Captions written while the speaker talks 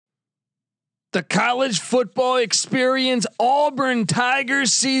The college football experience Auburn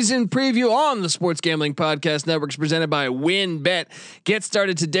Tigers season preview on the Sports Gambling Podcast Network is presented by WynnBET. Get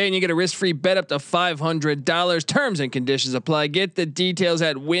started today and you get a risk-free bet up to $500. Terms and conditions apply. Get the details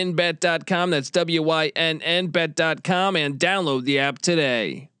at wynnbet.com. That's WYNN bet.com and download the app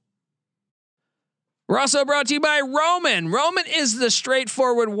today. We're also brought to you by Roman. Roman is the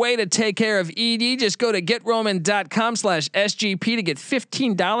straightforward way to take care of ED. Just go to getroman.com/SGP to get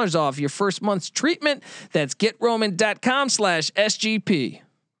 $15 off your first month's treatment. That's getroman.com/SGP.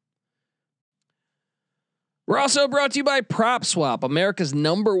 We're also brought to you by PropSwap, America's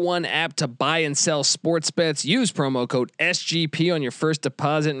 #1 app to buy and sell sports bets. Use promo code SGP on your first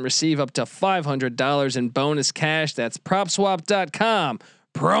deposit and receive up to $500 in bonus cash. That's PropSwap.com.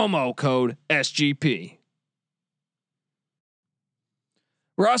 Promo code SGP.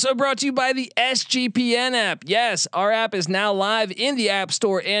 We're also brought to you by the SGPN app. Yes, our app is now live in the App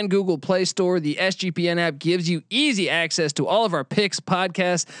Store and Google Play Store. The SGPN app gives you easy access to all of our picks,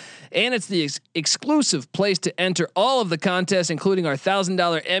 podcasts, and it's the exclusive place to enter all of the contests, including our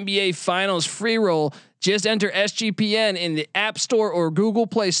 $1,000 NBA Finals free roll. Just enter SGPN in the App Store or Google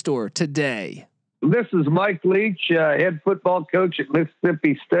Play Store today. This is Mike Leach, head football coach at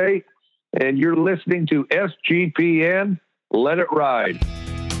Mississippi State, and you're listening to SGPN. Let it ride.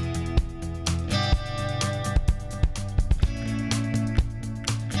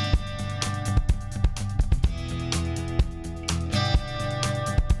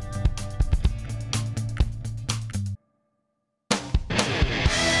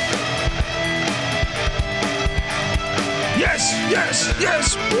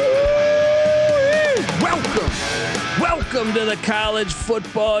 Yes. Welcome to the college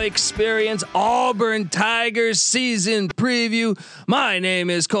football experience Auburn Tigers season preview. My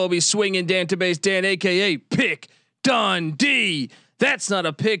name is Colby Swinging Dantabase Dan, aka Pick Dundee. That's not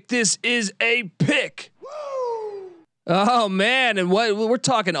a pick. This is a pick. Oh man, and what we're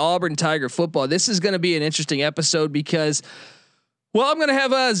talking Auburn Tiger football. This is going to be an interesting episode because, well, I'm going to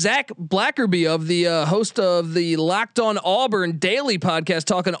have Zach Blackerby of the host of the Locked On Auburn Daily podcast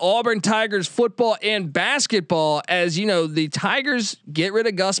talking Auburn Tigers football and basketball. As you know, the Tigers get rid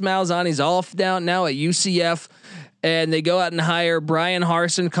of Gus Malzahn. He's off down now at UCF, and they go out and hire Brian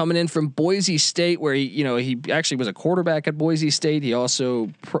Harsin coming in from Boise State, where he actually was a quarterback at Boise State. He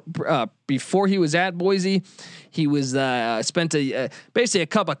also before he was at Boise, he was spent basically a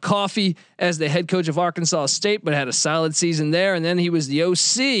cup of coffee as the head coach of Arkansas State, but had a solid season there. And then he was the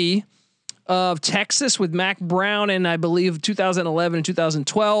OC of Texas with Mac Brown in, I believe, 2011 and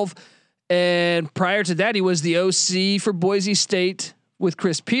 2012. And prior to that, he was the OC for Boise State with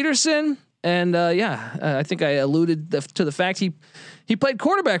Chris Peterson. And I think I alluded to the fact he played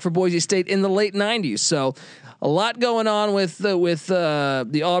quarterback for Boise State in the late 90s. So a lot going on with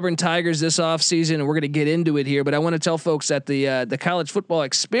the Auburn Tigers this offseason, and we're going to get into it here. But I want to tell folks that the college football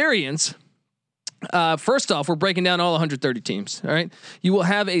experience. First off, we're breaking down all 130 teams. All right, you will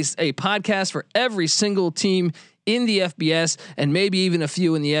have a podcast for every single team in the FBS and maybe even a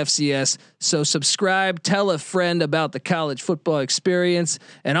few in the FCS. So subscribe, tell a friend about the college football experience,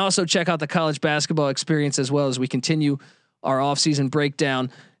 and also check out the college basketball experience as well as we continue our offseason breakdown.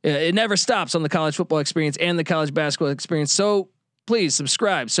 It never stops on the college football experience and the college basketball experience. So please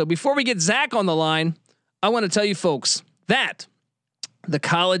subscribe. So before we get Zach on the line, I want to tell you folks that the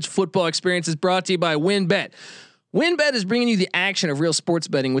college football experience is brought to you by WynnBET. WynnBET is bringing you the action of real sports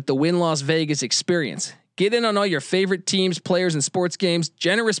betting with the Wynn Las Vegas experience. Get in on all your favorite teams, players, and sports games.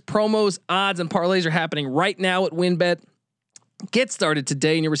 Generous promos, odds, and parlays are happening right now at WynnBET. Get started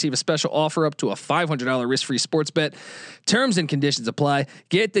today and you'll receive a special offer up to a $500 risk-free sports bet. Terms and conditions apply.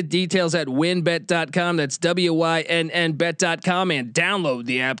 Get the details at wynnbet.com. That's WYNN bet.com and download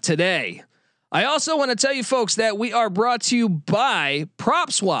the app today. I also want to tell you folks that we are brought to you by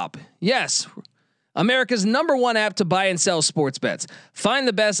PropSwap. Yes, America's #1 app to buy and sell sports bets. Find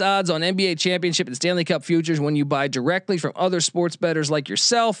the best odds on NBA championship and Stanley Cup futures when you buy directly from other sports bettors like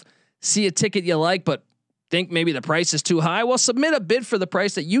yourself. See a ticket you like, but think maybe the price is too high? Well, submit a bid for the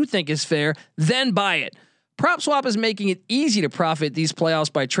price that you think is fair, then buy it. PropSwap is making it easy to profit these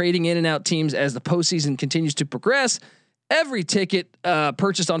playoffs by trading in and out teams as the postseason continues to progress. Every ticket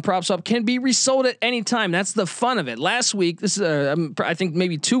purchased on PropSwap can be resold at any time. That's the fun of it. Last week, this is I think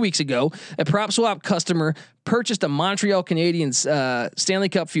maybe 2 weeks ago, a PropSwap customer purchased a Montreal Canadiens Stanley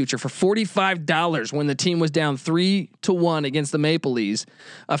Cup future for $45 when the team was down 3-1 against the Maple Leafs.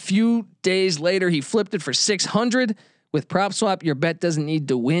 A few days later, he flipped it for $600. With PropSwap, your bet doesn't need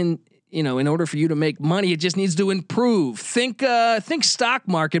to win. In order for you to make money, it just needs to improve. Think stock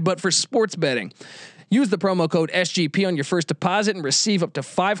market, but for sports betting. Use the promo code SGP on your first deposit and receive up to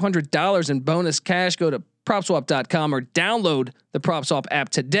 $500 in bonus cash. Go to PropSwap.com or download the PropSwap app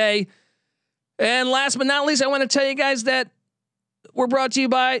today. And last but not least, I want to tell you guys that we're brought to you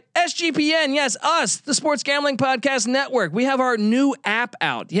by SGPN. Yes, us, the Sports Gambling Podcast Network. We have our new app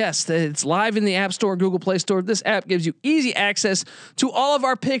out. Yes, it's live in the App Store, Google Play Store. This app gives you easy access to all of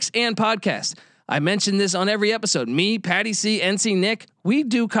our picks and podcasts. I mentioned this on every episode. Me, Patty C, NC Nick, we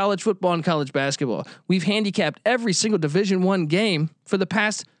do college football and college basketball. We've handicapped every single Division I game for the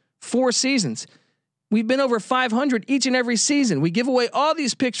past 4 seasons. We've been over 500 each and every season. We give away all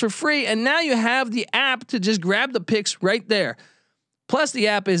these picks for free, and now you have the app to just grab the picks right there. Plus, the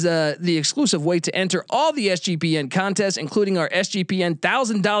app is the exclusive way to enter all the SGPN contests, including our SGPN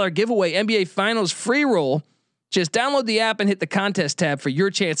 $1,000 giveaway NBA Finals free roll. Just download the app and hit the contest tab for your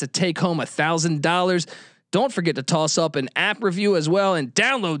chance to take home $1,000. Don't forget to toss up an app review as well and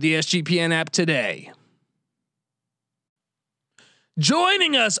download the SGPN app today.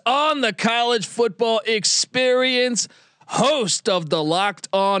 Joining us on the college football experience, host of the Locked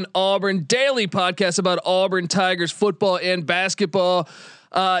On Auburn daily podcast about Auburn Tigers football and basketball,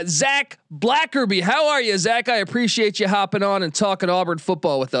 Zach Blackerby. How are you, Zach? I appreciate you hopping on and talking Auburn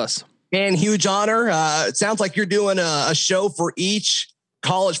football with us. Man, huge honor. It sounds like you're doing a show for each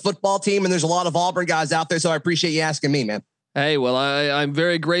college football team, and there's a lot of Auburn guys out there, so I appreciate you asking me, man. Hey, well, I'm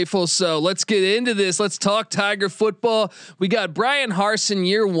very grateful. So let's get into this. Let's talk Tiger football. We got Bryan Harsin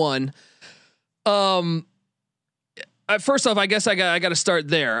year 1. First off, I guess I got to start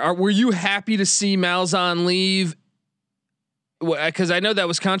there. Were you happy to see Malzahn leave? Because I know that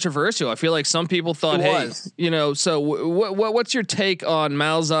was controversial. I feel like some people thought, so what's your take on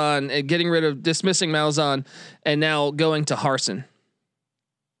Malzahn and dismissing Malzahn and now going to Harsin?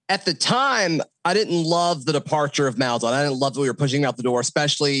 At the time, I didn't love the departure of Malzahn. I didn't love that we were pushing him out the door,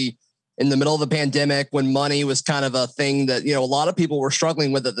 especially in the middle of the pandemic when money was kind of a thing that, a lot of people were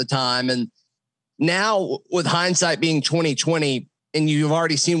struggling with at the time. And now with hindsight being 2020, and you've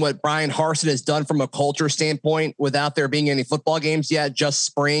already seen what Bryan Harsin has done from a culture standpoint without there being any football games yet, just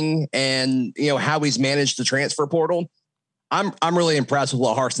spring, and how he's managed the transfer portal. I'm really impressed with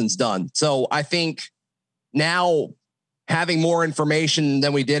what Harsin's done. So I think now having more information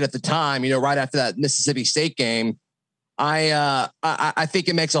than we did at the time, right after that Mississippi State game, I think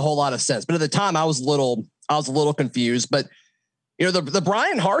it makes a whole lot of sense. But at the time I was a little confused, but the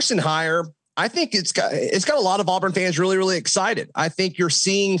Bryan Harsin hire, I think it's got a lot of Auburn fans really, really excited. I think you're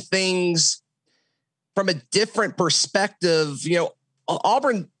seeing things from a different perspective.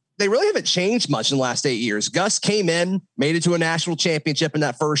 Auburn, they really haven't changed much in the last 8 years. Gus came in, made it to a national championship in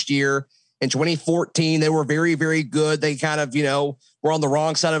that first year. In 2014, they were very, very good. They kind of, were on the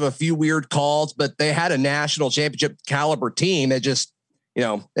wrong side of a few weird calls, but they had a national championship caliber team. That just,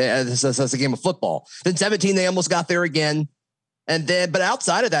 that's a game of football. Then 17, they almost got there again. And then, but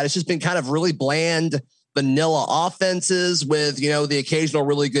outside of that, it's just been kind of really bland, vanilla offenses with, the occasional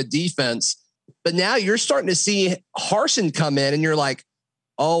really good defense. But now you're starting to see Harsin come in and you're like,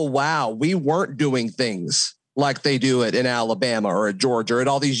 oh, wow, we weren't doing things like they do it in Alabama or at Georgia or at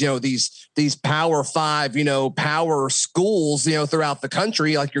all these, these Power 5, power schools, throughout the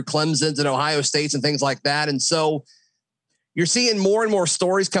country, like your Clemsons and Ohio States and things like that. And so you're seeing more and more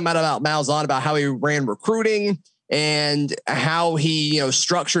stories come out about Malzahn about how he ran recruiting and how he,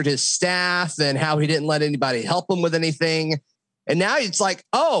 structured his staff and how he didn't let anybody help him with anything. And now it's like,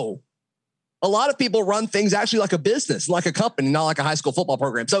 oh, a lot of people run things actually like a business, like a company, not like a high school football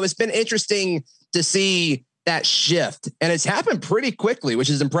program. So it's been interesting to see that shift, and it's happened pretty quickly, which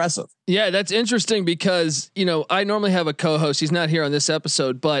is impressive. Yeah, that's interesting because, I normally have a co-host. He's not here on this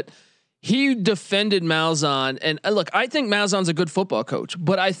episode, but he defended Malzahn. And look, I think Malzahn's a good football coach,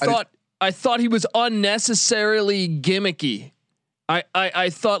 but I thought he was unnecessarily gimmicky.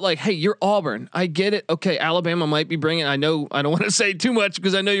 I thought like, hey, you're Auburn. I get it. Okay, Alabama might be bringing. I know I don't want to say too much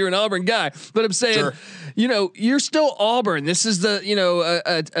because I know you're an Auburn guy, but I'm saying, sure, you're still Auburn. This is the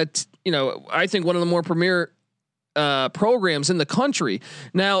I think one of the more premier programs in the country.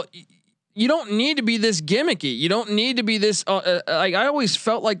 Now, you don't need to be this gimmicky. You don't need to be this. Like I always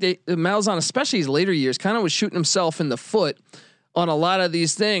felt like Malzahn, especially his later years, kind of was shooting himself in the foot on a lot of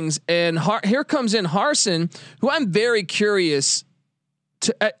these things. And here comes in Harsin, who I'm very curious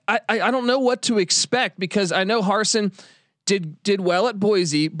to. I don't know what to expect because I know Harsin did well at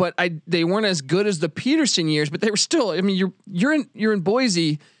Boise, but they weren't as good as the Peterson years. But they were still. I mean, you're in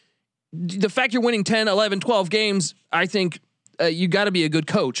Boise. The fact you're winning 10, 11, 12 games, I think you got to be a good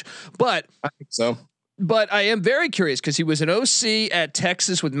coach. But I think so. but I am very curious because he was an OC at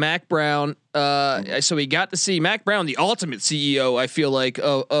Texas with Mac Brown. So he got to see Mac Brown, the ultimate CEO, I feel like,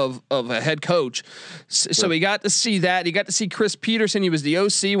 of a head coach. So he got to see that. He got to see Chris Peterson. He was the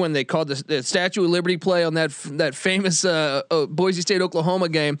OC when they called the Statue of Liberty play on that famous Boise State Oklahoma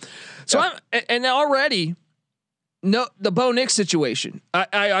game. So and already. No, the Bo Nix situation.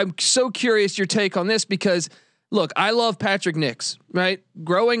 I'm so curious your take on this because, look, I love Patrick Nix. Right,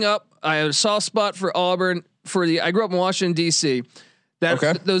 growing up, I had a soft spot for Auburn. I grew up in Washington D.C.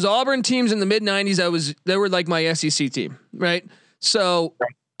 Those Auburn teams in the mid '90s, they were like my SEC team. Right, so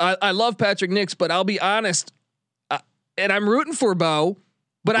I love Patrick Nix, but I'll be honest, and I'm rooting for Bo,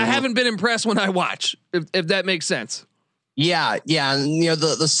 but I haven't been impressed when I watch. If that makes sense. Yeah, and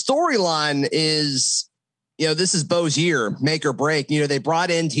the storyline is. This is Bo's year, make or break. They brought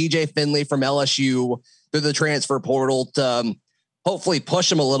in TJ Finley from LSU through the transfer portal to hopefully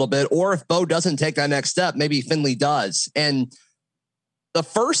push him a little bit. Or if Bo doesn't take that next step, maybe Finley does. And the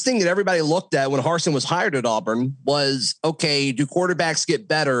first thing that everybody looked at when Harsin was hired at Auburn was, okay, do quarterbacks get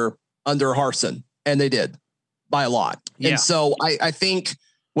better under Harsin? And they did by a lot. Yeah. And so I think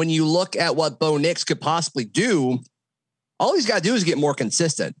when you look at what Bo Nix could possibly do, all he's got to do is get more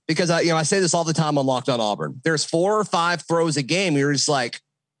consistent because I say this all the time on Locked on Auburn. There's 4 or 5 throws a game. You're just like,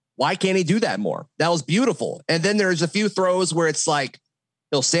 why can't he do that more? That was beautiful. And then there's a few throws where it's like,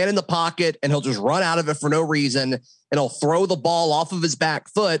 he'll stand in the pocket and he'll just run out of it for no reason. And he'll throw the ball off of his back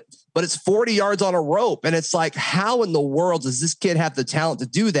foot, but it's 40 yards on a rope. And it's like, how in the world does this kid have the talent to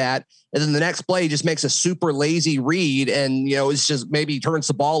do that? And then the next play, he just makes a super lazy read and, it's just maybe turns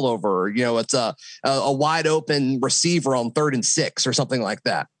the ball over. It's a wide open receiver on 3rd and 6 or something like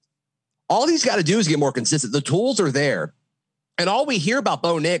that. All he's got to do is get more consistent. The tools are there. And all we hear about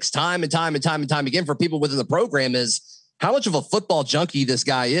Bo Nix time and time again for people within the program is how much of a football junkie this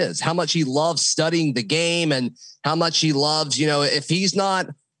guy is, how much he loves studying the game and how much he loves, if he's not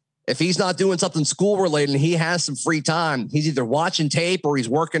doing something school related and he has some free time, he's either watching tape or he's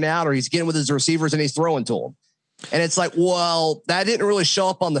working out or he's getting with his receivers and he's throwing to them. And it's like, well, that didn't really show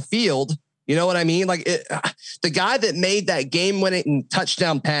up on the field. You know what I mean? Like the guy that made that game-winning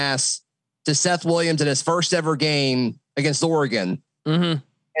touchdown pass to Seth Williams in his first ever game against Oregon, and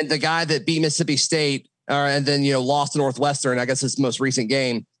the guy that beat Mississippi State and then, lost to Northwestern, I guess his most recent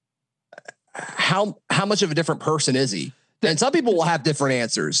game. How much of a different person is he? And some people will have different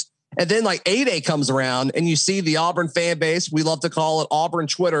answers. And then like A-Day comes around and you see the Auburn fan base. We love to call it Auburn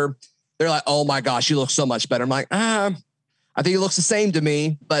Twitter. They're like, oh my gosh, he looks so much better. I'm like, I think he looks the same to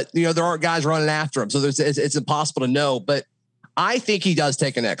me, but there aren't guys running after him. So it's impossible to know, but I think he does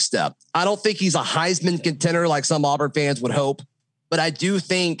take a next step. I don't think he's a Heisman contender like some Auburn fans would hope, but I do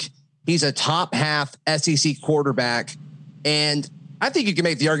think he's a top half SEC quarterback. And I think you can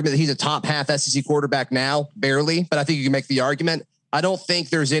make the argument that he's a top half SEC quarterback now, barely, but I think you can make the argument. I don't think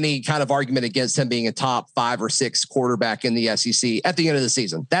there's any kind of argument against him being a top 5 or 6 quarterback in the SEC at the end of the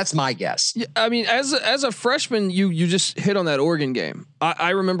season. That's my guess. Yeah, I mean, as a freshman, you just hit on that Oregon game. I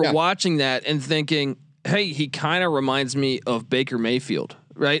remember watching that and thinking, hey, he kind of reminds me of Baker Mayfield.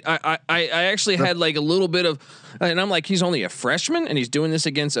 Right. I actually had like a little bit of, and I'm like, he's only a freshman and he's doing this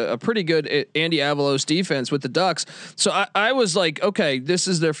against a pretty good Andy Avalos defense with the Ducks. So I was like, okay, this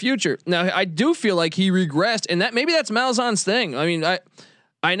is their future. Now I do feel like he regressed, and that maybe that's Malzahn's thing. I mean,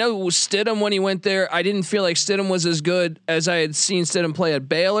 I know Stidham when he went there, I didn't feel like Stidham was as good as I had seen Stidham play at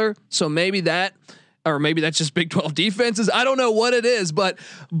Baylor. So maybe that. Or maybe that's just Big 12 defenses. I don't know what it is, but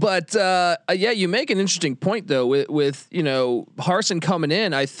you make an interesting point though with Harsin coming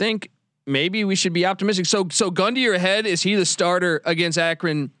in. I think maybe we should be optimistic. So gun to your head, is he the starter against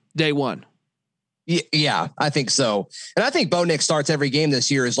Akron day one? Yeah, I think so. And I think Bo Nix starts every game this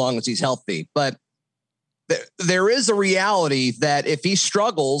year as long as he's healthy. But there is a reality that if he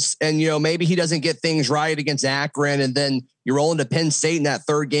struggles and, maybe he doesn't get things right against Akron and then you're rolling to Penn State in that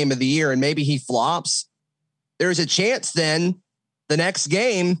 3rd game of the year and maybe he flops, there's a chance then the next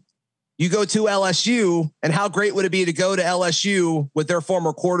game you go to LSU, and how great would it be to go to LSU with their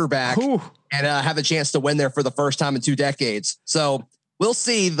former quarterback and have a chance to win there for the first time in 2 decades. So we'll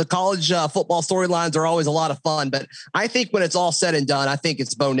see. The college football storylines are always a lot of fun, but I think when it's all said and done, I think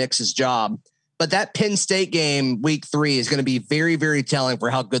it's Bo Nix's job. But that Penn State game, week 3, is going to be very, very telling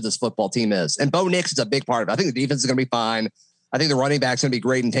for how good this football team is. And Bo Nix is a big part of it. I think the defense is going to be fine. I think the running back's going to be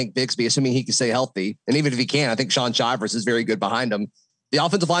great and Tank Bigsby, assuming he can stay healthy. And even if he can, I think Sean Chivers is very good behind him. The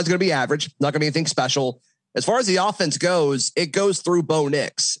offensive line is going to be average, not going to be anything special. As far as the offense goes, it goes through Bo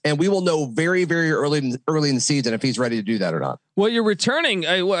Nix, and we will know very, very early in the season if he's ready to do that or not. Well, you're returning.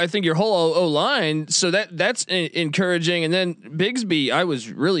 I think your whole O line, so that's encouraging. And then Bigsby, I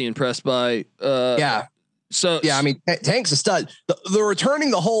was really impressed by. Yeah. So yeah, I mean, Tank's a stud. The returning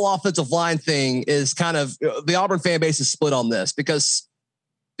the whole offensive line thing is kind of the Auburn fan base is split on this because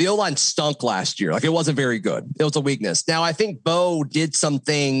the O-line stunk last year. Like it wasn't very good. It was a weakness. Now I think Bo did some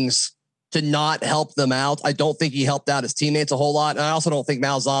things to not help them out. I don't think he helped out his teammates a whole lot. And I also don't think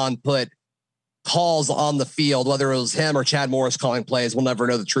Malzahn put calls on the field, whether it was him or Chad Morris calling plays. We'll never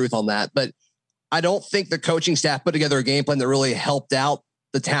know the truth on that. But I don't think the coaching staff put together a game plan that really helped out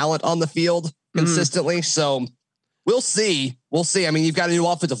the talent on the field consistently. So we'll see. We'll see. I mean, you've got a new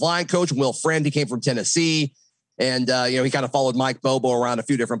offensive line coach, Will Friend. He came from Tennessee. And, he kind of followed Mike Bobo around a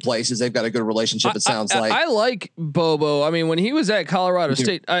few different places. They've got a good relationship, it sounds like. I like Bobo. I mean, when he was at Colorado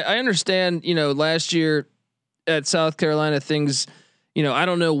State, I understand, last year at South Carolina, things, I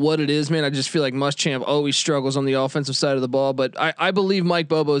don't know what it is, man. I just feel like Muschamp always struggles on the offensive side of the ball. But I believe Mike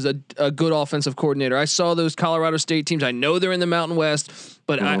Bobo is a good offensive coordinator. I saw those Colorado State teams. I know they're in the Mountain West,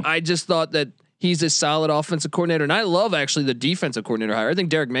 but I just thought that he's a solid offensive coordinator, and I love actually the defensive coordinator hire. I think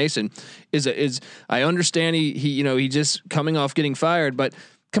Derek Mason is. I understand he just coming off getting fired, but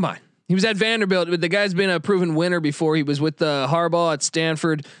come on, he was at Vanderbilt. The guy's been a proven winner before. He was with Harbaugh at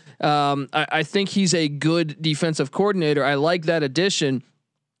Stanford. I think he's a good defensive coordinator. I like that addition.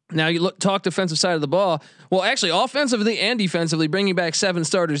 Now you talk defensive side of the ball. Well, actually, offensively and defensively, bringing back 7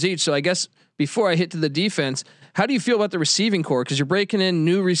 starters each. So I guess before I hit to the defense, how do you feel about the receiving core? Because you're breaking in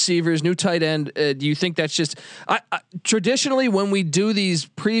new receivers, new tight end. Do you think that's just traditionally when we do these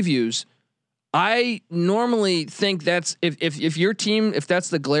previews? I normally think that's if your team, if that's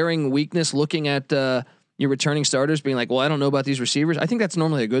the glaring weakness, looking at your returning starters, being like, well, I don't know about these receivers. I think that's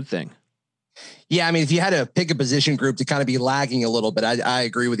normally a good thing. Yeah, I mean, if you had to pick a position group to kind of be lagging a little bit, I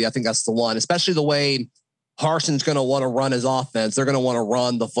agree with you. I think that's the one, especially the way Harson's going to want to run his offense. They're going to want to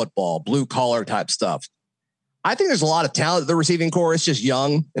run the football, blue collar type stuff. I think there's a lot of talent at the receiving core. It's just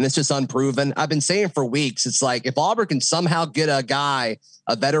young and it's just unproven. I've been saying for weeks, it's like if Auburn can somehow get a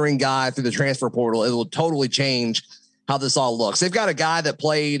veteran guy through the transfer portal, it will totally change how this all looks. They've got a guy that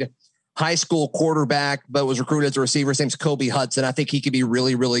played high school quarterback, but was recruited as a receiver. His name's Kobe Hudson. I think he could be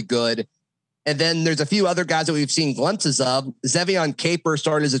really, really good. And then there's a few other guys that we've seen glimpses of. Zevion Caper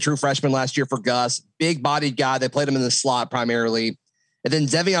started as a true freshman last year for Gus, big bodied guy. They played him in the slot primarily. And then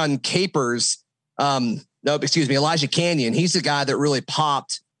Zevion Capers, Elijah Canyon. He's the guy that really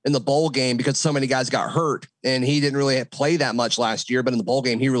popped in the bowl game because so many guys got hurt and he didn't really play that much last year, but in the bowl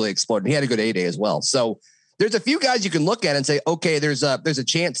game, he really exploded. He had a good A-Day as well. So there's a few guys you can look at and say, okay, there's a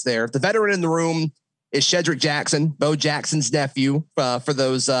chance there. The veteran in the room is Shedrick Jackson, Bo Jackson's nephew, for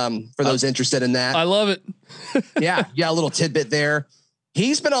those interested in that. I love it. yeah. A little tidbit there.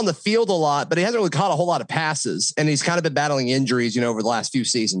 He's been on the field a lot, but he hasn't really caught a whole lot of passes, and he's kind of been battling injuries, over the last few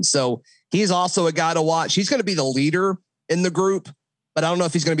seasons. So he's also a guy to watch. He's going to be the leader in the group, but I don't know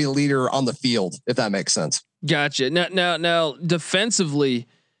if he's going to be the leader on the field, if that makes sense. Gotcha. Now, defensively,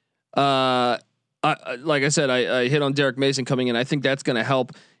 like I said, I hit on Derek Mason coming in. I think that's going to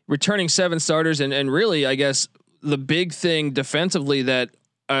help. Returning 7 starters, and really, I guess the big thing defensively that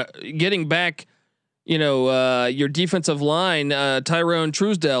getting back. Your defensive line, Tyrone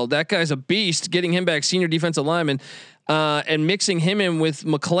Truesdell, that guy's a beast. Getting him back, senior defensive lineman, and mixing him in with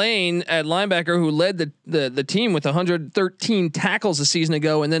McLean at linebacker, who led the team with 113 tackles a season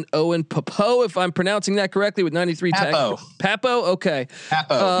ago, and then Owen Papo, if I'm pronouncing that correctly, with 93 tackles. Papo, okay.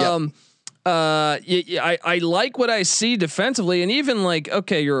 Papo. Yep. I like what I see defensively, and even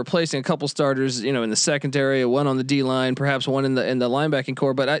you're replacing a couple starters, in the secondary, one on the D line, perhaps one in the linebacking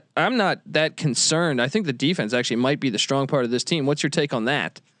core, but I'm not that concerned. I think the defense actually might be the strong part of this team. What's your take on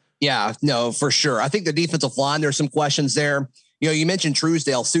that? Yeah, no, for sure. I think the defensive line, there's some questions there. You mentioned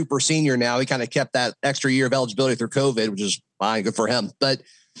Truesdale, super senior now. He kind of kept that extra year of eligibility through COVID, which is fine, good for him. But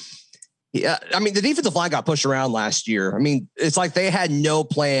yeah, I mean, the defensive line got pushed around last year. I mean, it's like they had no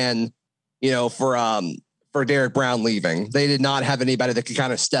plan, for Derek Brown leaving. They did not have anybody that could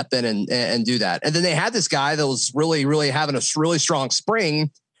kind of step in and do that. And then they had this guy that was really, really having a really strong spring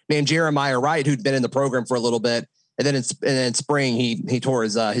named Jeremiah Wright, who'd been in the program for a little bit. And then in spring, he tore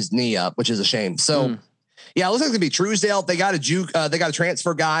his knee up, which is a shame. So yeah, it looks like it's gonna be Truesdale. They got a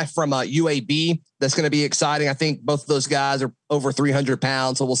transfer guy from UAB. That's going to be exciting. I think both of those guys are over 300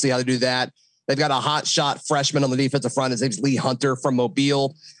 pounds. So we'll see how they do that. They've got a hot shot freshman on the defensive front. His name's Lee Hunter from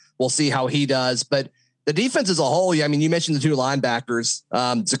Mobile. We'll see how he does. But the defense as a whole, I mean, you mentioned the 2 linebackers,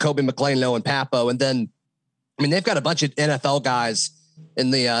 Jacoby McLean, and Papo. And then, I mean, they've got a bunch of NFL guys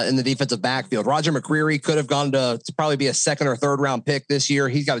in the defensive backfield. Roger McCreary could have gone to probably be a 2nd or 3rd round pick this year.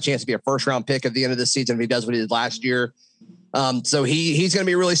 He's got a chance to be a 1st round pick at the end of this season if he does what he did last year. So he's going to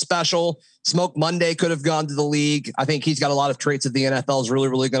be really special. Smoke Monday could have gone to the league. I think he's got a lot of traits that the NFL is really,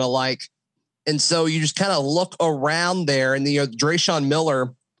 really going to like. And so you just kind of look around there, and Drayshawn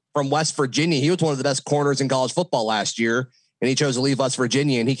Miller from West Virginia, he was one of the best corners in college football last year, and he chose to leave West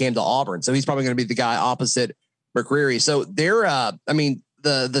Virginia and he came to Auburn. So he's probably going to be the guy opposite McCreary. So they're,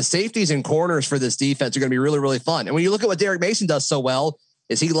 the safeties and corners for this defense are going to be really, really fun. And when you look at what Derek Mason does so well,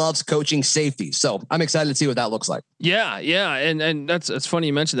 is he loves coaching safety. So I'm excited to see what that looks like. Yeah. And that's funny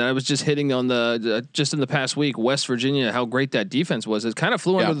you mentioned that. I was just hitting on just in the past week, West Virginia, how great that defense was. It kind of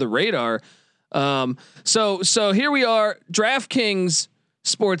flew under the radar. So here we are, DraftKings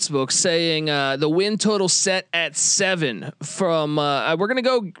Sportsbook saying the win total set at 7 from we're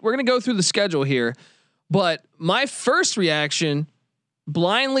gonna go through the schedule here, but my first reaction,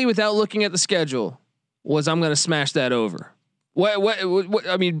 blindly without looking at the schedule, was I'm gonna smash that over. What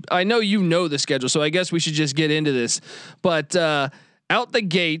I mean, I know the schedule, so I guess we should just get into this. But out the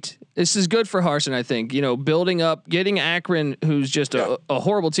gate, this is good for Harsin, I think. Building up, getting Akron, who's just a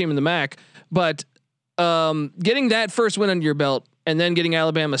horrible team in the MAC, but getting that first win under your belt and then getting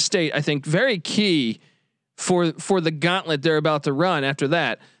Alabama State, I think very key for the gauntlet they're about to run after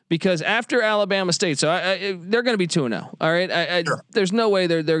that. Because after Alabama State, so they're going to be 2-0. All right, sure. There's no way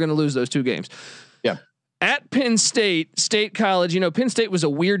they're going to lose those 2 games. Yeah. At Penn State College, Penn State was a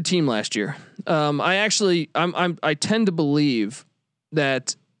weird team last year. I tend to believe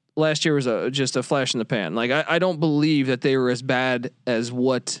that last year was just a flash in the pan. Like I don't believe that they were as bad as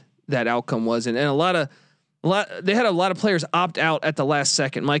what that outcome was, and they had a lot of players opt out at the last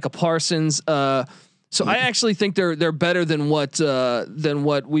second. Micah Parsons. So I actually think they're better than what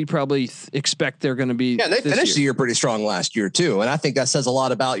we probably expect they're going to be. Yeah, they finished the year pretty strong last year too, and I think that says a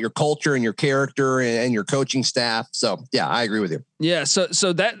lot about your culture and your character and your coaching staff. So yeah, I agree with you. Yeah,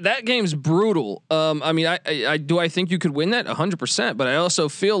 so that game's brutal. I mean, I think you could win that 100%, but I also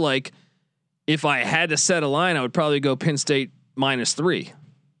feel like if I had to set a line, I would probably go Penn State -3.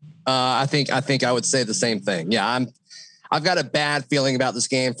 I think I would say the same thing. Yeah, I've got a bad feeling about this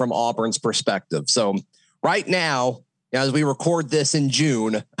game from Auburn's perspective. So right now, as we record this in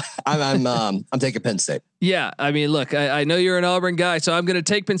June, I'm taking Penn State. Yeah. I mean, look, I know you're an Auburn guy, so I'm going to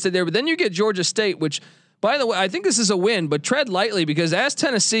take Penn State there, but then you get Georgia State, which, by the way, I think this is a win, but tread lightly, because ask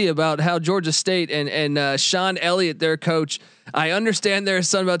Tennessee about how Georgia State and Sean Elliott, their coach, I understand their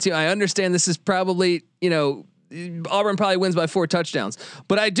Sun Belt team. I understand this is probably, Auburn probably wins by 4 touchdowns,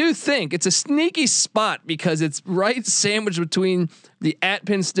 but I do think it's a sneaky spot because it's right sandwiched between the at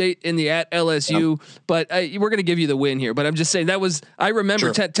Penn State and the at LSU. Yep. But we're going to give you the win here. But I'm just saying I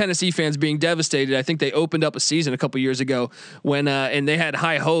remember Tennessee fans being devastated. I think they opened up a season a couple years ago when and they had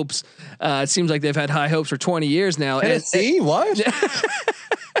high hopes. It seems like they've had high hopes for 20 years now. Tennessee, what?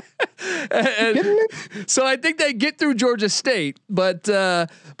 So I think they get through Georgia State, but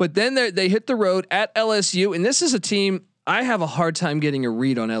then they hit the road at LSU, and this is a team I have a hard time getting a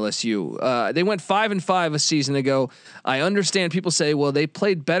read on LSU. They went 5-5 a season ago. I understand people say, well, they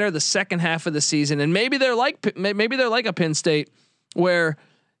played better the second half of the season, and maybe they're like a Penn State where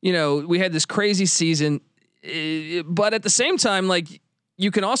we had this crazy season, but at the same time, like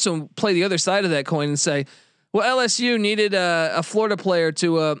you can also play the other side of that coin and say, well, LSU needed a Florida player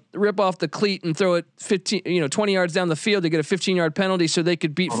to rip off the cleat and throw it 20 yards down the field to get a 15-yard penalty so they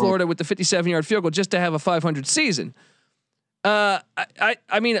could beat Florida with the 57-yard field goal just to have a 500 season. I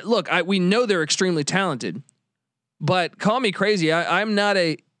mean, look, we know they're extremely talented, but call me crazy. I'm not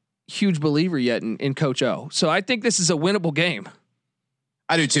a huge believer yet in Coach O. So I think this is a winnable game.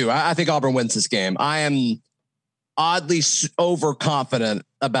 I do too. I think Auburn wins this game. I am oddly overconfident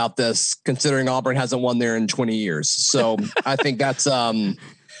about this, considering Auburn hasn't won there in 20 years. So I think that's a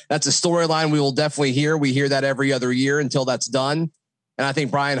storyline we will definitely hear. We hear that every other year until that's done. And I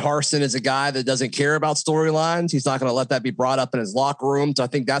think Brian Harsin is a guy that doesn't care about storylines. He's not going to let that be brought up in his locker room. So I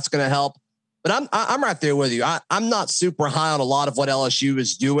think that's going to help. But I'm right there with you. I'm not super high on a lot of what LSU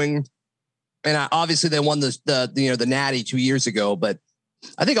is doing. And obviously they won the Natty 2 years ago, but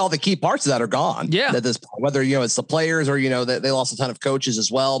I think all the key parts of that are gone. Yeah. At this point, whether, it's the players or, they lost a ton of coaches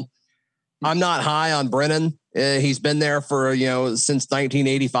as well. I'm not high on Brennan. He's been there for, since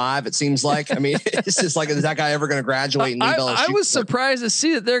 1985. It seems like, I mean, it's just like, is that guy ever going to graduate? And I was surprised to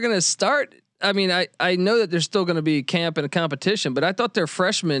see that they're going to start. I mean, I know that there's still going to be camp and a competition, but I thought their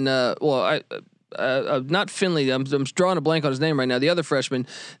freshmen, not Finley. I'm drawing a blank on his name right now. The other freshman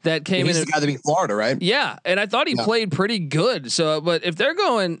that came in, he's the guy that beat Florida, right? Yeah, and I thought he played pretty good. So, but if they're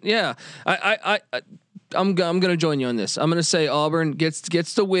going, I'm going to join you on this. I'm going to say Auburn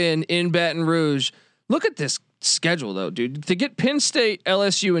gets the win in Baton Rouge. Look at this schedule though, dude. To get Penn State,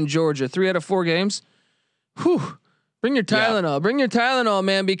 LSU, and Georgia 3 out of 4 games. Whew. Bring your Tylenol. Yeah. Bring your Tylenol,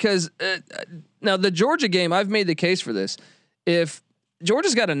 man. Because now the Georgia game, I've made the case for this. If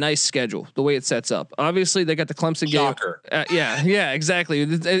Georgia's got a nice schedule, the way it sets up. Obviously, they got the Clemson Shocker. game. Yeah, exactly.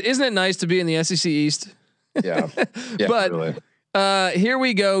 Isn't it nice to be in the SEC East? Yeah, but really. Here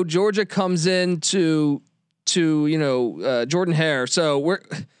we go. Georgia comes in to Jordan Hare. So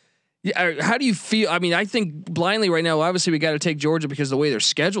how do you feel? I mean, I think blindly right now. Obviously, we got to take Georgia because of the way their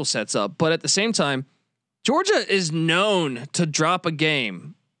schedule sets up. But at the same time, Georgia is known to drop a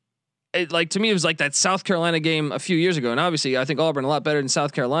game. To me, it was like that South Carolina game a few years ago. And obviously I think Auburn a lot better than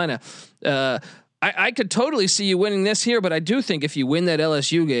South Carolina. I could totally see you winning this here, but I do think if you win that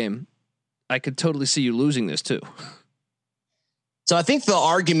LSU game, I could totally see you losing this too. So I think the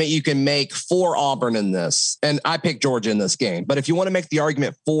argument you can make for Auburn in this, and I picked Georgia in this game, but if you want to make the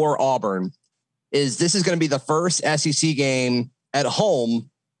argument for Auburn, is this is going to be the first SEC game at home.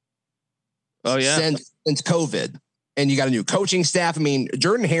 Oh yeah. Since COVID. And you got a new coaching staff. I mean,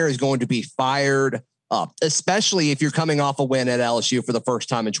 Jordan Hare is going to be fired up, especially if you're coming off a win at LSU for the first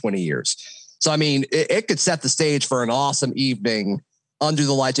time in 20 years. So, I mean, it could set the stage for an awesome evening under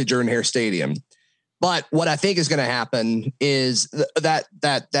the lights at Jordan Hare Stadium. But what I think is going to happen is that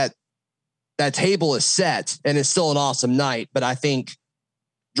table is set and it's still an awesome night. But I think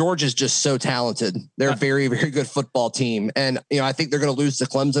Georgia's just so talented. They're a very, very good football team. And, I think they're going to lose to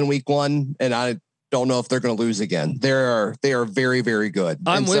Clemson week 1. And I don't know if they're going to lose again. They are very, very good.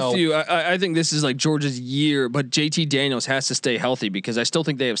 I'm with you. I think this is like Georgia's year, but JT Daniels has to stay healthy because I still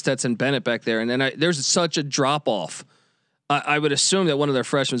think they have Stetson Bennett back there. And then there's such a drop off. I would assume that one of their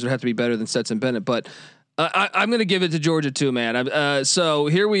freshmen would have to be better than Stetson Bennett, but I'm going to give it to Georgia too, man. So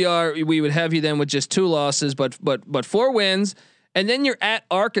here we are. We would have you then with just 2 losses, but 4 wins. And then you're at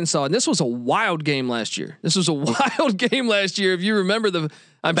Arkansas, and this was a wild game last year. If you remember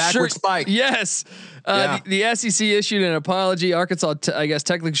I'm backward sure. Spike. Yes. The SEC issued an apology. Arkansas, I guess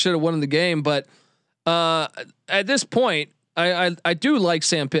technically should have won the game, but at this point, I do like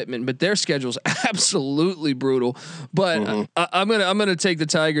Sam Pittman, but their schedule's absolutely brutal. But I'm gonna take the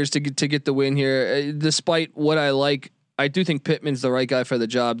Tigers to get the win here, despite what I like. I do think Pittman's the right guy for the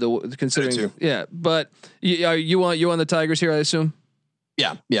job, though, considering. Yeah, but you want the Tigers here, I assume.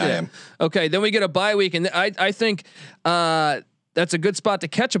 Yeah, I am. Okay, then we get a bye week, and I think that's a good spot to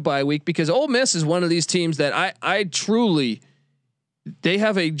catch a bye week because Ole Miss is one of these teams that I truly. They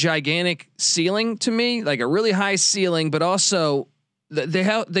have a gigantic ceiling to me, like a really high ceiling, but also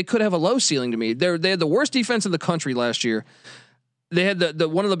they could have a low ceiling to me. They had the worst defense in the country last year. They had the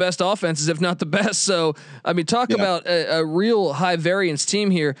one of the best offenses, if not the best. So, I mean, talk about a real high variance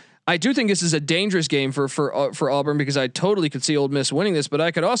team here. I do think this is a dangerous game for Auburn because I totally could see Ole Miss winning this, but I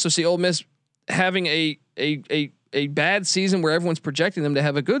could also see Ole Miss having a bad season where everyone's projecting them to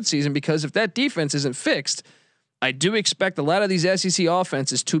have a good season because if that defense isn't fixed, I do expect a lot of these SEC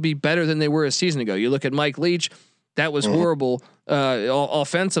offenses to be better than they were a season ago. You look at Mike Leach. That was horrible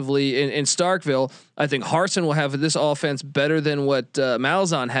offensively in Starkville. I think Harsin will have this offense better than what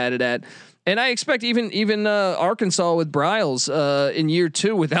Malzahn had it at. And I expect even Arkansas with Briles in year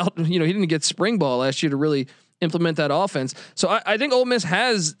 2 without, he didn't get spring ball last year to really implement that offense. So I think Ole Miss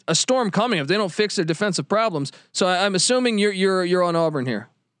has a storm coming if they don't fix their defensive problems. So I'm assuming you're on Auburn here.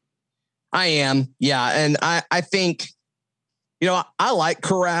 I am. Yeah. And I think, I like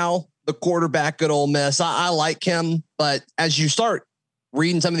Corral, the quarterback at Ole Miss. I like him, but as you start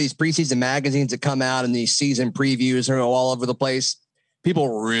reading some of these preseason magazines that come out and these season previews are all over the place,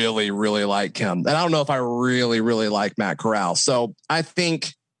 people really, really like him. And I don't know if I really, really like Matt Corral. So I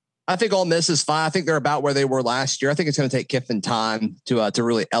think Ole Miss is fine. I think they're about where they were last year. I think it's going to take Kiffin time to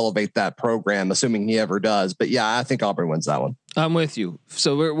really elevate that program, assuming he ever does. But yeah, I think Auburn wins that one. I'm with you.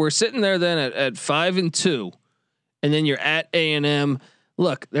 So we're sitting there then at 5-2, and then you're at A&M.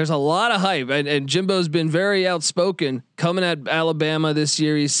 Look, there's a lot of hype, and Jimbo's been very outspoken coming at Alabama this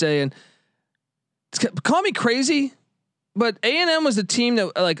year. He's saying, "Call me crazy, but A&M was a team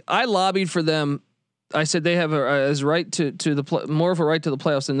that I lobbied for them. I said they have as right to the more of a right to the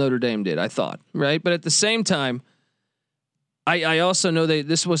playoffs than Notre Dame did. I thought, right, but at the same time, I also know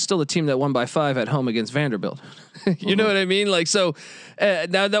this was still a team that won by 5 at home against Vanderbilt. You know what I mean?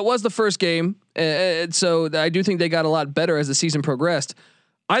 Now that was the first game. So I do think they got a lot better as the season progressed.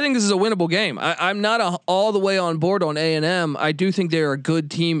 I think this is a winnable game. I'm not all the way on board on A&M. I do think they're a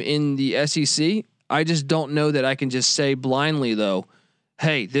good team in the SEC. I just don't know that I can just say blindly though,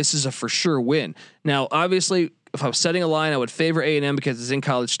 hey, this is a for sure win. Now, obviously, if I was setting a line, I would favor A&M because it's in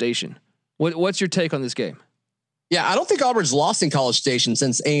College Station. What's your take on this game? Yeah, I don't think Auburn's lost in College Station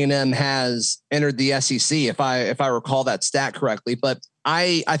since A&M has entered the SEC, if I recall that stat correctly. But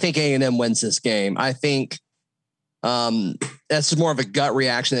I think A&M wins this game. I think That's more of a gut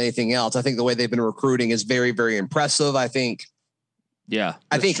reaction than anything else. I think the way they've been recruiting is very, very impressive. I think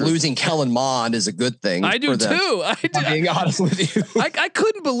true. Losing Kellen Mond is a good thing. I do too. I'm being honest with you. I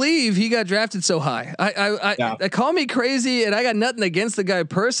couldn't believe he got drafted so high. I call me crazy, and I got nothing against the guy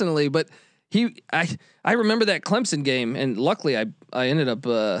personally, but I remember that Clemson game, and luckily I ended up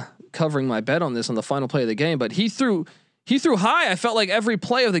covering my bet on this on the final play of the game. But he threw high. I felt like every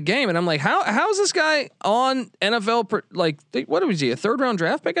play of the game, and I'm like, how is this guy on NFL? What was he, a 3rd round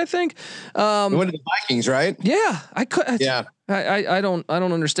draft pick? I think. He went to the Vikings, right? Yeah, I could. Yeah. I don't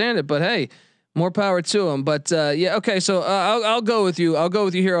understand it, but hey, more power to him. But yeah, okay. So I'll go with you. I'll go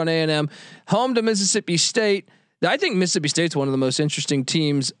with you here on A&M, home to Mississippi State. I think Mississippi State's one of the most interesting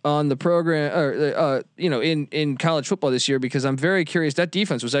teams on the program, or in college football this year, because I'm very curious. That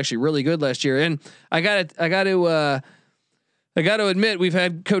defense was actually really good last year, and I got to admit, we've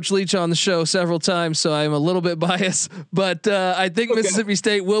had Coach Leach on the show several times, so I'm a little bit biased, but I think Mississippi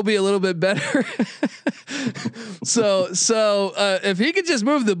State will be a little bit better. So if he could just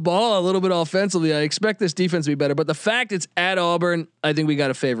move the ball a little bit offensively, I expect this defense to be better. But the fact it's at Auburn, I think we got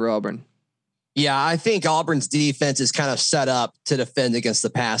to favor Auburn. Yeah, I think Auburn's defense is kind of set up to defend against the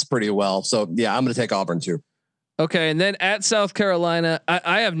pass pretty well. So yeah, I'm going to take Auburn too. Okay, and then at South Carolina,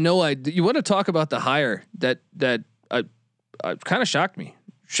 I have no idea. You want to talk about the hire that kind of shocked me.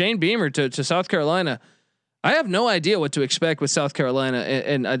 Shane Beamer to South Carolina. I have no idea what to expect with South Carolina,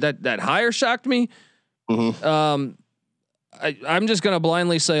 and that hire shocked me. Mm-hmm. I'm just going to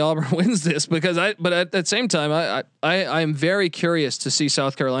blindly say Auburn wins this but at the same time, I'm very curious to see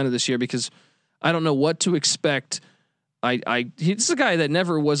South Carolina this year, because I don't know what to expect. He's a guy that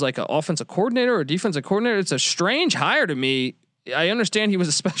never was like an offensive coordinator or defensive coordinator. It's a strange hire to me. I understand he was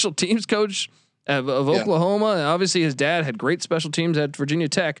a special teams coach of Oklahoma. And obviously his dad had great special teams at Virginia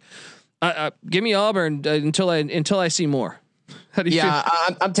Tech. Give me Auburn until I see more. How do you feel?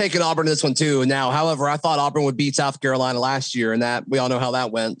 I'm taking Auburn in this one too. Now, however, I thought Auburn would beat South Carolina last year, and that we all know how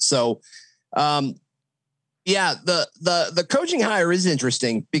that went. So, the coaching hire is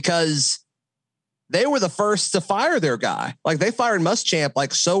interesting because they were the first to fire their guy. Like, they fired Muschamp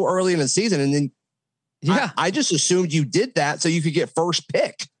like so early in the season, and then I just assumed you did that so you could get first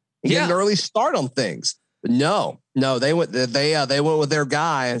pick and get an early start on things. But no, they went with their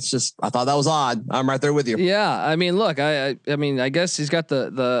guy. It's just, I thought that was odd. I'm right there with you. Yeah. I mean, look, I guess he's got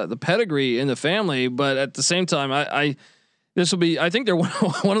the pedigree in the family, but at the same time, I think they're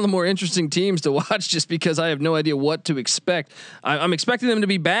one of the more interesting teams to watch, just because I have no idea what to expect. I'm expecting them to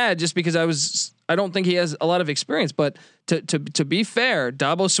be bad just because I don't think he has a lot of experience, but to be fair,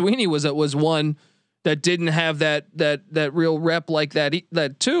 Dabo Swinney was one that didn't have that real rep like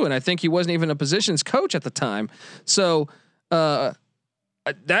that too. And I think he wasn't even a positions coach at the time. So, that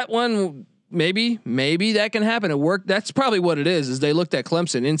one, maybe that can happen. It worked. That's probably what it is they looked at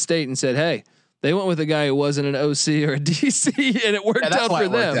Clemson in state and said, hey, they went with a guy who wasn't an OC or a DC, and it worked out for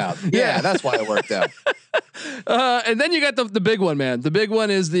them. Yeah, that's why it worked out. And then you got the big one, man. The big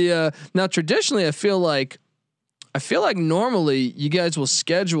one is now traditionally, I feel like normally you guys will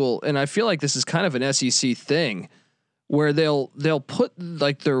schedule, and I feel like this is kind of an SEC thing, where they'll put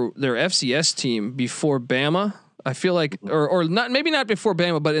like their FCS team before Bama. I feel like, or not, maybe not before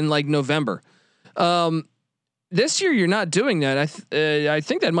Bama, but in like November. This year you're not doing that. I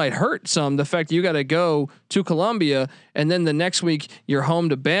think that might hurt some. The fact you got to go to Columbia and then the next week you're home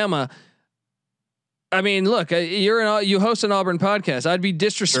to Bama. I mean, look, you host an Auburn podcast. I'd be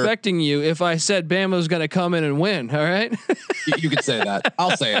disrespecting you if I said Bama was going to come in and win. All right. You could say that.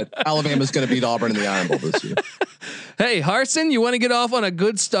 I'll say it. Alabama's going to beat Auburn in the Iron Bowl this year. Hey, Harsin, you want to get off on a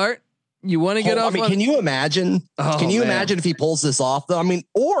good start? You want to get off? I mean, can you imagine? Imagine if he pulls this off though? I mean,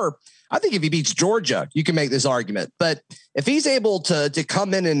 or I think if he beats Georgia, you can make this argument, but if he's able to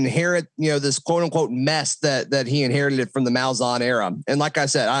come in and inherit, this quote unquote mess that he inherited from the Malzahn era. And like I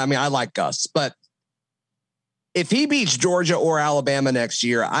said, I mean, I like Gus, but if he beats Georgia or Alabama next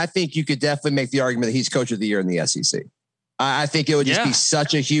year, I think you could definitely make the argument that he's coach of the year in the SEC. I think it would just be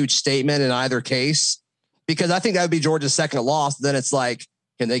such a huge statement in either case, because I think that would be Georgia's second loss. Then it's like,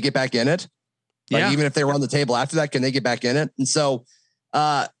 can they get back in it? Like, even if they were on the table after that, can they get back in it? And so,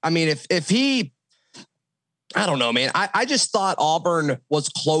 I mean, if he, I don't know, man, I just thought Auburn was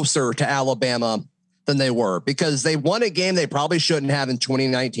closer to Alabama than they were, because they won a game they probably shouldn't have in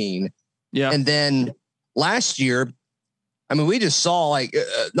 2019. Yeah. And then last year, I mean, we just saw like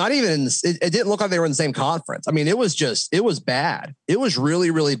not even it didn't look like they were in the same conference. I mean, it was bad. It was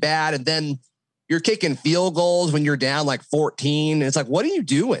really, really bad. And then you're kicking field goals when you're down like 14. It's like, what are you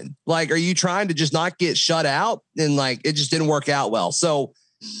doing? Like, are you trying to just not get shut out? And like, it just didn't work out well. So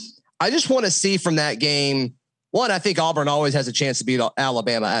I just want to see from that game, One, I think Auburn always has a chance to beat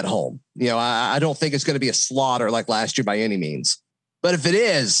Alabama at home. You know, I don't think it's going to be a slaughter like last year by any means. But if it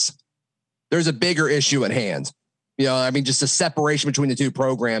is, there's a bigger issue at hand. You know, I mean, just the separation between the two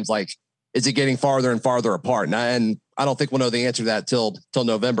programs, like, is it getting farther and farther apart? And I don't think we'll know the answer to that till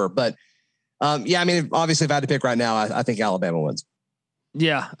November. But yeah, I mean, obviously, if I had to pick right now, I think Alabama wins.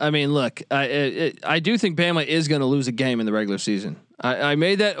 Yeah, I mean, look, I do think Bama is going to lose a game in the regular season. I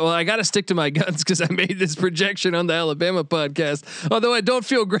made that. Well, I got to stick to my guns because I made this projection on the Alabama podcast. Although I don't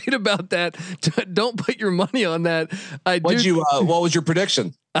feel great about that. Don't put your money on that. What was your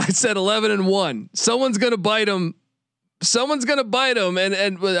prediction? I said 11-1. Someone's going to bite them.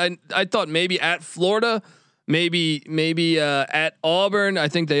 And I thought maybe at Florida, maybe at Auburn. I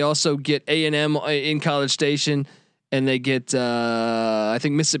think they also get A&M in College Station. And they get, I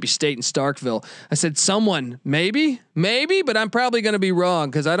think Mississippi State and Starkville. I said someone, maybe, but I'm probably going to be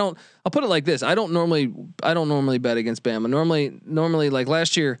wrong because I'll put it like this: I don't normally bet against Bama. Normally, like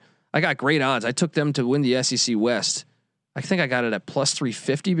last year, I got great odds. I took them to win the SEC West. I think I got it at plus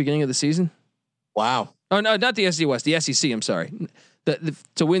 350 beginning of the season. Wow. Oh no, not the SEC West, the SEC. I'm sorry,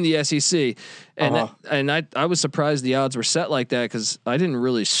 to win the SEC, and I was surprised the odds were set like that because I didn't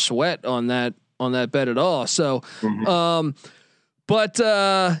really sweat on that bet at all. So, but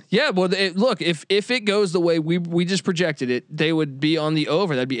yeah, well, look, if it goes the way we just projected it, they would be on the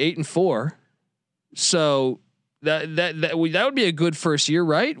over. That'd be 8-4. So that would be a good first year,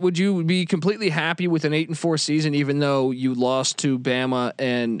 right? Would you be completely happy with an 8-4 season, even though you lost to Bama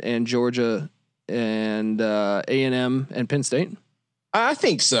and Georgia and A&M and Penn State? I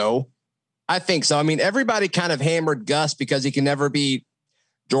think so. I mean, everybody kind of hammered Gus because he can never beat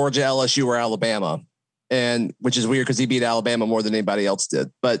Georgia, LSU, or Alabama, and which is weird because he beat Alabama more than anybody else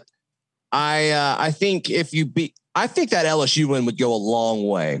did. But I think I think that LSU win would go a long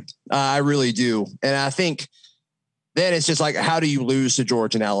way. I really do, and I think then it's just like, how do you lose to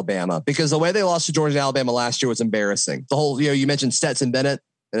Georgia and Alabama? Because the way they lost to Georgia and Alabama last year was embarrassing. The whole, you mentioned Stetson Bennett,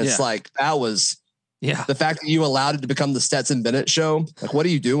 and it's like that was. Yeah. The fact that you allowed it to become the Stetson Bennett show, like, what are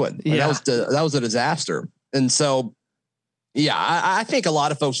you doing? Like, that was a disaster. And so, yeah, I think a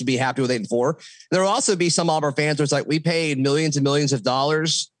lot of folks would be happy with 8-4. There will also be some Auburn fans where it's like, we paid millions and millions of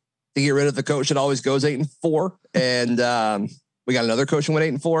dollars to get rid of the coach that always goes 8-4. And we got another coach who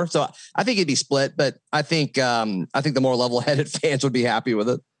went 8-4. So I think it'd be split, but I think the more level-headed fans would be happy with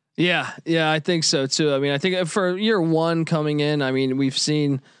it. Yeah, I think so too. I mean, I think for year one coming in, I mean, we've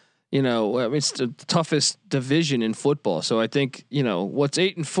seen, it's the toughest division in football. So I think, what's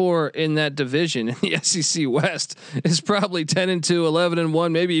 8-4 in that division in the SEC West is probably 10-2,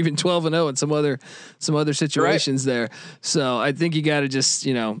 11-1, maybe even 12-0 in some other situations there. So I think you got to just,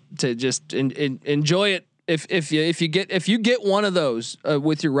 to just enjoy it. If you get one of those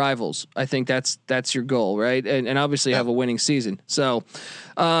with your rivals, I think that's your goal, right? And obviously have a winning season. So,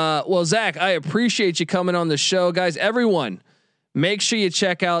 well, Zach, I appreciate you coming on the show, guys. Everyone, make sure you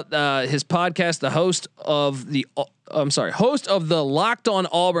check out his podcast, the host of the Locked On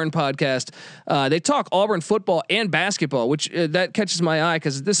Auburn podcast. They talk Auburn football and basketball, which that catches my eye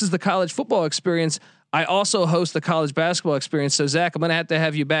because this is the college football experience. I also host the college basketball experience. So Zach, I'm going to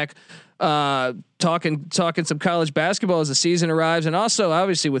have you back talking some college basketball as the season arrives, and also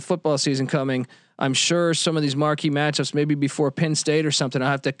obviously with football season coming. I'm sure some of these marquee matchups, maybe before Penn State or something, I'll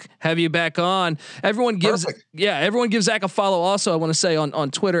have to have you back on. Everyone gives Zach a follow. Also, I want to say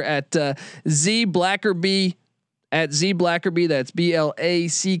on Twitter at ZBlackerby, that's BLACKERBY.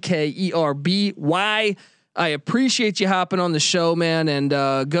 I appreciate you hopping on the show, man, and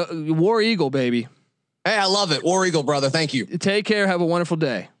go War Eagle, baby. Hey, I love it. War Eagle, brother. Thank you. Take care. Have a wonderful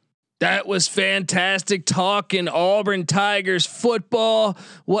day. That was fantastic talking Auburn Tigers football.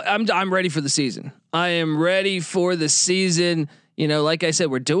 I'm ready for the season. I am ready for the season. Like I said,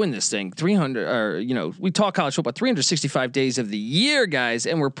 we're doing this thing 300 or, we talk college football 365 days of the year, guys,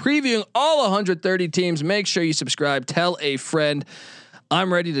 and we're previewing all 130 teams. Make sure you subscribe, tell a friend.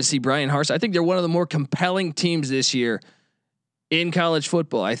 I'm ready to see Bryan Harsin. I think they're one of the more compelling teams this year in college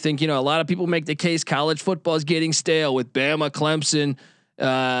football. I think, a lot of people make the case college football is getting stale with Bama, Clemson,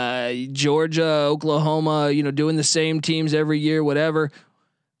 Georgia, Oklahoma, doing the same teams every year, whatever.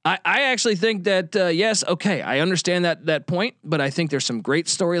 I actually think that, yes. Okay. I understand that point, but I think there's some great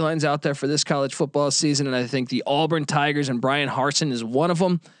storylines out there for this college football season. And I think the Auburn Tigers and Bryan Harsin is one of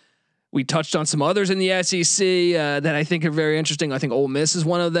them. We touched on some others in the SEC, that I think are very interesting. I think Ole Miss is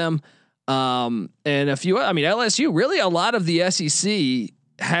one of them. And a few, LSU, really a lot of the SEC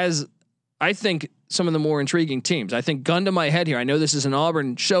has, I think, some of the more intriguing teams. I think gun to my head here, I know this is an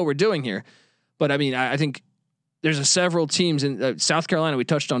Auburn show we're doing here, but I think there's several teams in South Carolina. We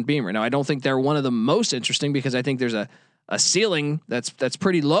touched on Beamer. Now I don't think they're one of the most interesting because I think there's a ceiling that's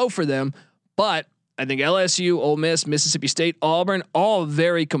pretty low for them. But I think LSU, Ole Miss, Mississippi State, Auburn, all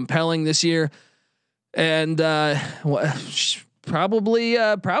very compelling this year. And probably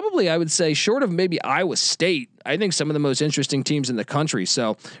I would say short of maybe Iowa State, I think some of the most interesting teams in the country.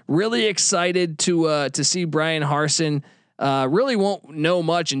 So really excited to see Brian Harsin. Really won't know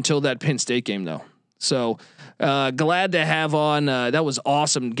much until that Penn State game though. So glad to have on. That was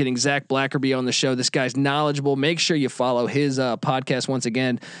awesome getting Zach Blackerby on the show. This guy's knowledgeable. Make sure you follow his podcast once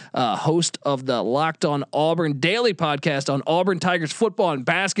again. Host of the Locked On Auburn daily podcast on Auburn Tigers football and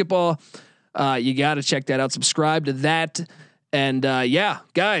basketball. You got to check that out. Subscribe to that. And yeah,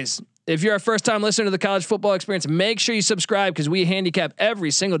 guys, if you're a first time listener to the College Football Experience, make sure you subscribe because we handicap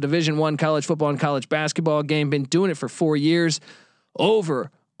every single Division I college football and college basketball game. Been doing it for 4 years over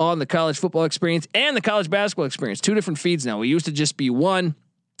on the College Football Experience and the College Basketball Experience. 2 different feeds now. We used to just be one.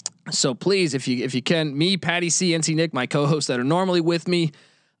 So please, if you can, me, Patty C, NC Nick, my co-hosts that are normally with me,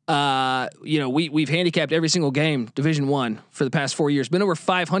 we've handicapped every single game Division I for the past 4 years. Been over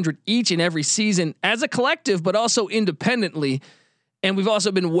 500 each and every season as a collective, but also independently. And we've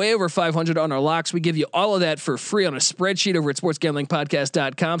also been way over 500 on our locks. We give you all of that for free on a spreadsheet over at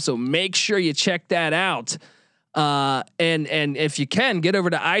sportsgamblingpodcast.com. So make sure you check that out. And if you can, get over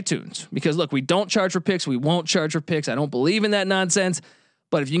to iTunes because look, we don't charge for picks. We won't charge for picks. I don't believe in that nonsense,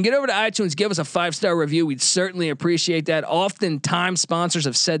 but if you can get over to iTunes, give us a 5-star review. We'd certainly appreciate that. Oftentimes sponsors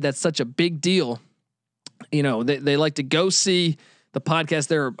have said that's such a big deal. You know, they like to go see the podcast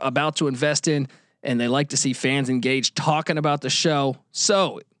they're about to invest in, and they like to see fans engaged talking about the show.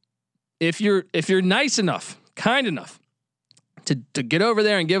 So if you're nice enough, kind enough to get over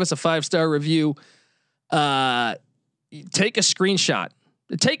there and give us a 5-star review, take a screenshot,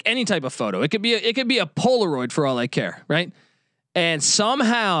 take any type of photo. It could be a Polaroid for all I care. Right. And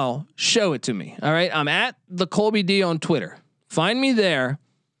somehow show it to me. All right. I'm at the Colby D on Twitter. Find me there,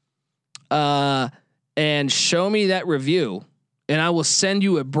 and show me that review and I will send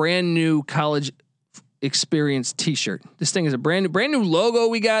you a brand new College Experience t-shirt. This thing is a brand new logo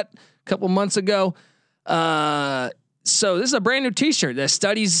we got a couple months ago. So this is a brand new t-shirt that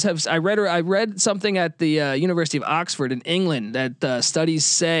studies have, I read something at the University of Oxford in England that studies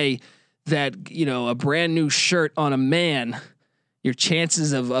say that, you know, a brand new shirt on a man, your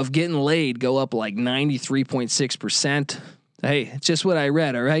chances of getting laid go up like 93.6%. Hey, it's just what I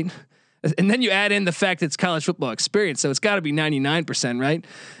read. All right. And then you add in the fact it's College Football Experience. So it's gotta be 99%, right?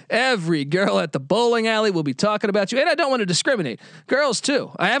 Every girl at the bowling alley will be talking about you. And I don't want to discriminate. Girls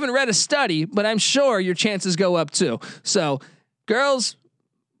too. I haven't read a study, but I'm sure your chances go up too. So girls,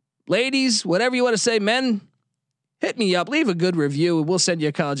 ladies, whatever you want to say, men, hit me up, leave a good review. We'll send you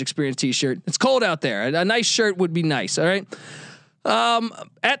a College Experience t-shirt. It's cold out there. A nice shirt would be nice. All right.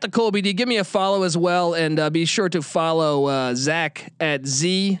 At the Colby D, give me a follow as well. And be sure to follow Zach at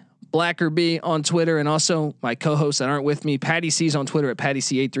Z Blackerby on Twitter, and also my co-hosts that aren't with me. Patty C's on Twitter at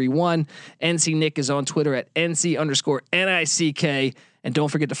PattyC831. NC Nick is on Twitter at NC_NICK. And don't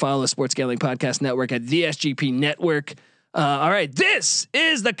forget to follow the Sports Gambling Podcast Network at the SGP Network. All right, this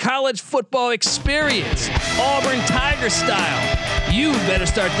is the College Football Experience, Auburn Tiger style. You better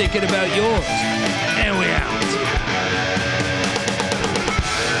start thinking about yours. And we out.